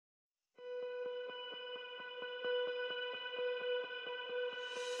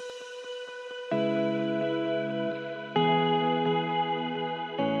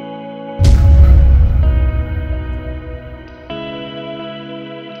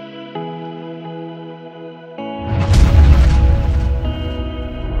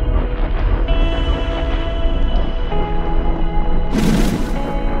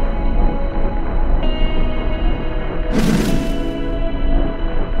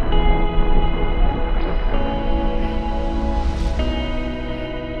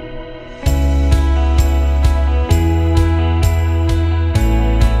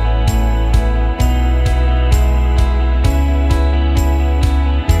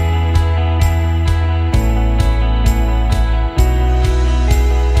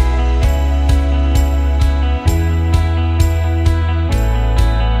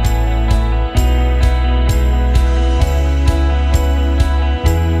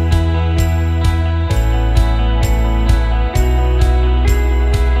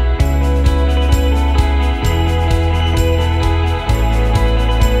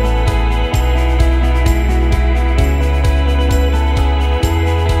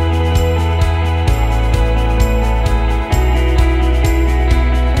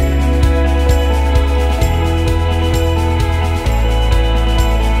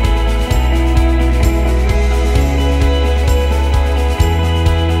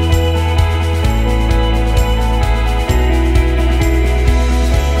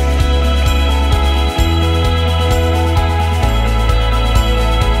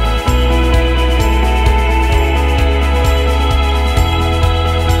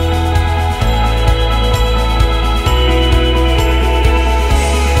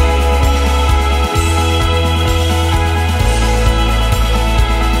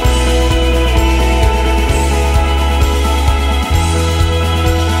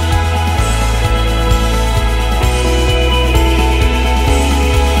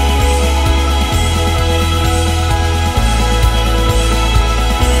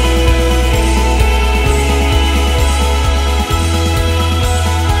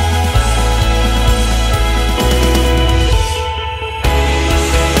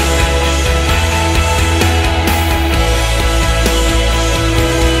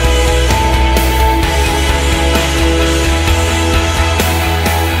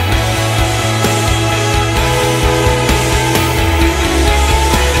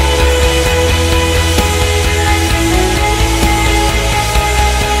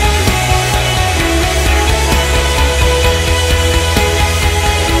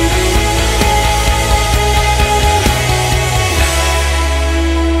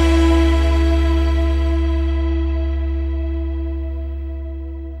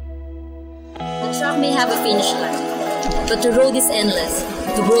is endless,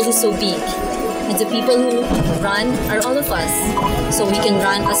 the world is so big, and the people who run are all of us, so we can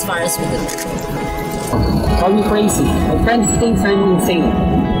run as far as we can. Call me crazy. My friends think I'm insane,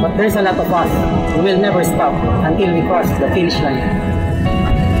 but there's a lot of us who will never stop until we cross the finish line.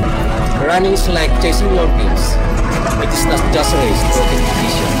 Running is like chasing your dreams. It is not just a race to a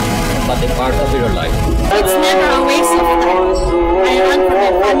competition, but a part of your life. It's never a waste of time. I run for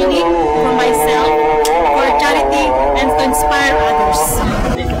my family, for myself, for charity, and to inspire others.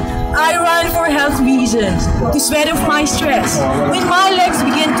 I run for health reasons, to spread off my stress. When my legs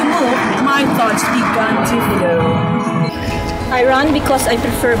begin to move, my thoughts begin to flow. I run because I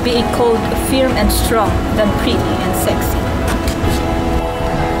prefer being called firm and strong than pretty and sexy.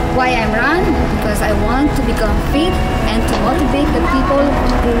 Why I run? Because I want to become fit and to motivate the people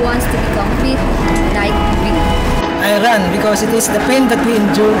who want to become fit like me. I run because it is the pain that we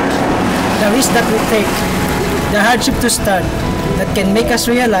endure, the risk that we take, the hardship to start, that can make us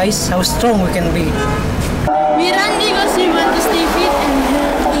realize how strong we can be. We run because we want to stay fit and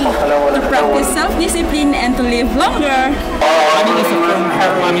healthy, to practice self-discipline and to live longer. Running is a form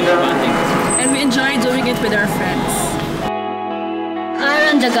of family bonding. And we enjoy doing it with our friends. I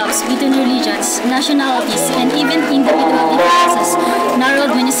run the gaps between religions, nationalities, and even individual differences, narrowed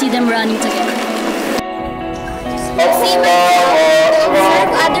when you see them running together. To see myself, to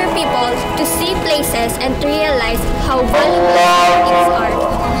observe other people, to see places, and to realize how valuable things are.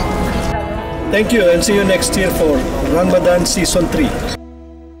 Thank you and see you next year for RUNmadan Season 3.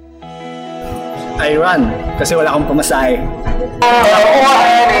 I run kasi wala akong pamasahe.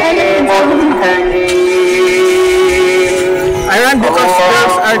 I run because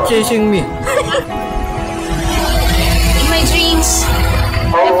girls are chasing me. In my dreams,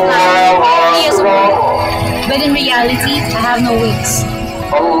 I fly free as a bird, but in reality, I have no wings.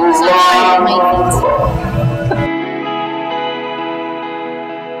 So I run my feet.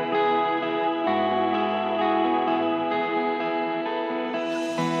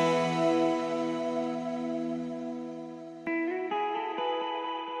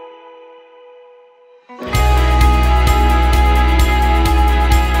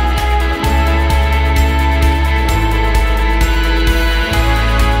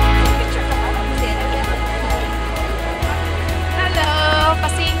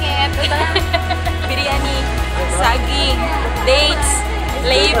 Biryani, saging, dates,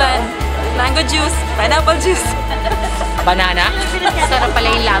 layban, mango juice, pineapple juice. Banana? Sarap pala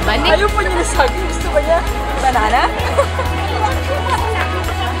yung laban eh. Ayaw pa niya na saging. Gusto ba niya? Banana?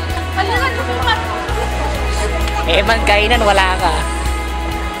 Eh, man kainan, wala ka.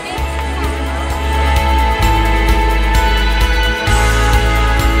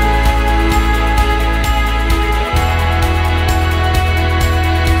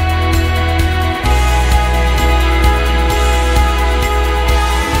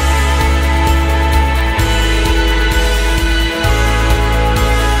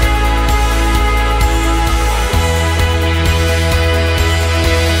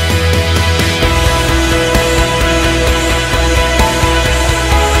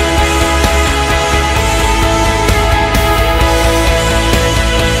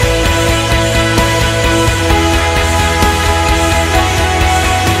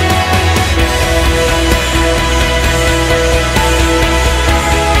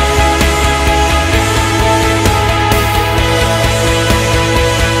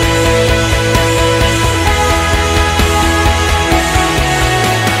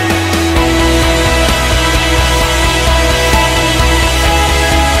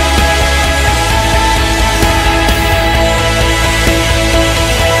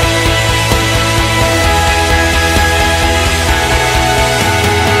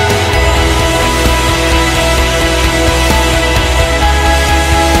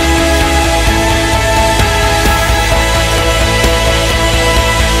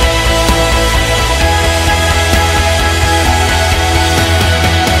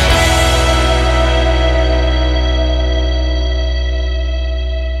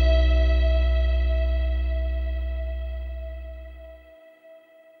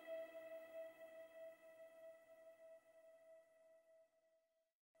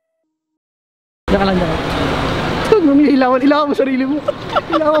 Diyan ka lang dyan. Huwag mo ilawan. Ilawan mo sarili mo.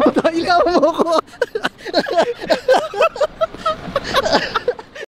 Ilawan mo to. Ilawan mo ako.